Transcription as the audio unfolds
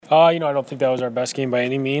I don't think that was our best game by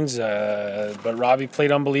any means, but Robbie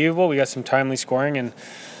played unbelievable. We got some timely scoring, and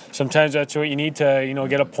sometimes that's what you need to,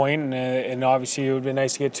 get a point, and obviously it would be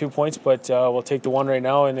nice to get 2 points, but we'll take the one right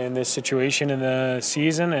now in this situation in the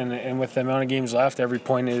season, and with the amount of games left, every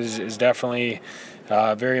point is definitely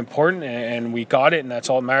very important, and we got it, and that's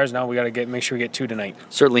all that matters. Now we got to make sure we get 2 tonight.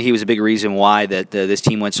 Certainly he was a big reason why that this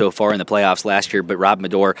team went so far in the playoffs last year, but Rob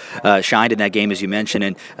Madore shined in that game, as you mentioned,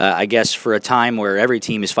 and I guess for a time where every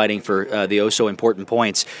team is fighting for the important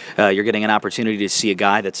points, you're getting an opportunity to see a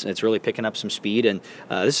guy that's really picking up some speed, and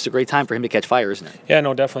this is a great time for him to catch fire, isn't it? Yeah,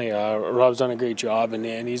 no, definitely. Rob's done a great job,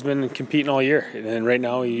 and he's been competing all year, and right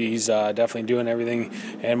now he's definitely doing everything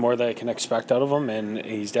and more that I can expect out of him, and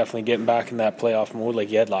he's definitely getting back in that playoff mode like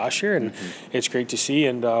he had last year, and it's great to see,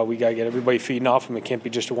 and we got to get everybody feeding off him. It can't be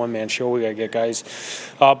just a one-man show. We got to get guys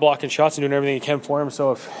blocking shots and doing everything he can for him,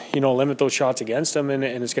 so if limit those shots against him, and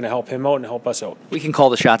it's going to help him out and help us out. We can call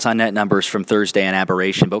the shots on net numbers from Thursday an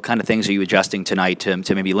aberration, but what kind of things are you adjusting tonight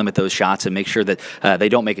to maybe limit those shots and make sure that they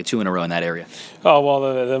don't make it 2 in a row in that area? Oh,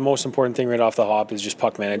 well, the most important thing right off the hop is just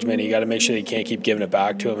puck management. You got to make sure that you can't keep giving it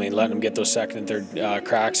back to him and letting him get those second and third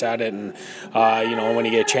cracks at it, and when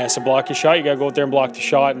you get a chance to block your shot, you got to go out there and block the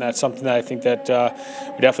shot, and that's something that I think that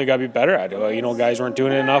we definitely got to be better at. Guys weren't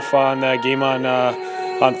doing it enough on that game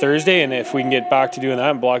on Thursday, and if we can get back to doing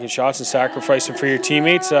that and blocking shots and sacrificing for your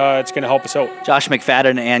teammates, it's going to help us out. Josh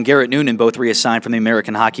McFadden and Garrett Noonan both reassigned from the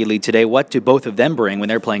American Hockey League today. What do both of them bring when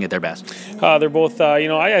they're playing at their best? They're both,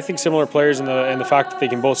 I think similar players in the fact that they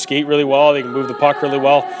can both skate really well, they can move the puck really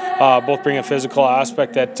well, both bring a physical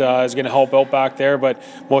aspect that is going to help out back there, but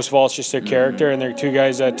most of all it's just their character, and they're two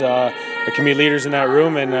guys that can be leaders in that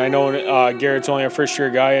room, and I know Garrett's only a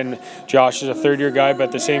first-year guy and Josh is a third-year guy, but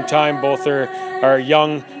at the same time both are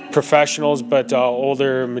young professionals, but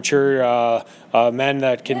older, mature men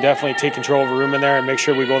that can definitely take control of a room in there and make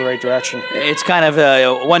sure we go the right direction. It's kind of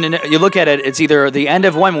you look at it, it's either the end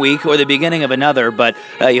of one week or the beginning of another, but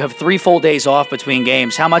you have 3 full days off between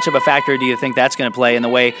games. How much of a factor do you think that's going to play in the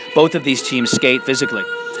way both of these teams skate physically?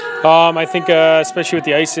 I think especially with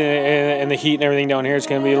the ice and the heat and everything down here, it's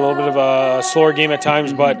going to be a little bit of a slower game at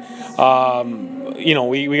times, but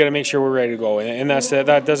we got to make sure we're ready to go, and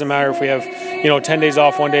that doesn't matter if we have 10 days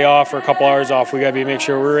off, 1 day off, or a couple hours off. We got to make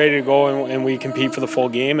sure we're ready to go and we compete for the full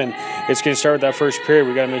game, and it's going to start with that first period.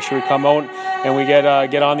 We got to make sure we come out and we get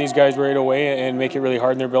on these guys right away and make it really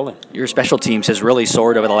hard in their building. Your special teams has really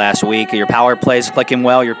soared over the last week. Your power play is clicking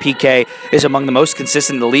well. Your PK is among the most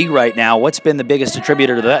consistent in the league right now. What's been the biggest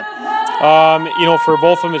contributor to that? For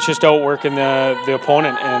both of them, it's just outworking the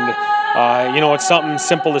opponent, and it's something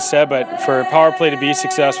simple to say, but for power play to be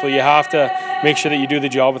successful, you have to make sure that you do the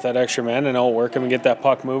job with that extra man and outwork him and get that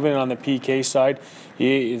puck moving. On the PK side,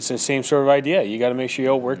 it's the same sort of idea. You got to make sure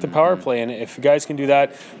you outwork the power play, and if guys can do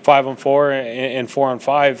that 5-on-4 and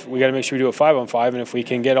 4-on-5, we got to make sure we do it 5-on-5, and if we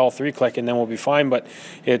can get all 3 clicking, then we'll be fine. But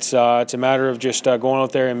it's a matter of just going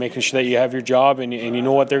out there and making sure that you have your job and you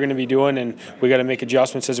know what they're going to be doing, and we got to make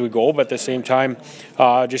adjustments as we go, but at the same time,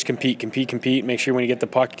 just compete, make sure when you get the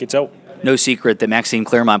puck, it gets out. No secret that Maxime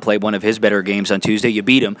Clermont played one of his better games on Tuesday. You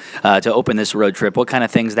beat him to open this road trip. What kind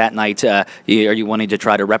of things that night are you wanting to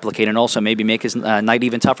try to replicate and also maybe make his night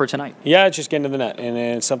even tougher tonight? Yeah, it's just getting to the net. And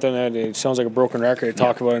it's something that it sounds like a broken record to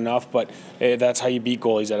talk about enough, but that's how you beat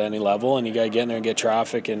goalies at any level. And you got to get in there and get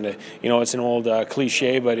traffic. And, it's an old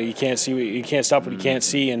cliche, but you can't stop what you can't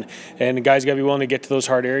see. And the guys got to be willing to get to those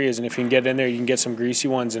hard areas. And if you can get in there, you can get some greasy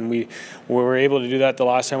ones. And we were able to do that the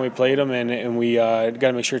last time we played them. And we got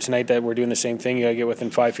to make sure tonight that we're doing the same thing. You got to get within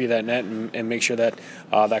 5 feet of that net and make sure that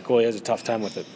that goalie has a tough time with it.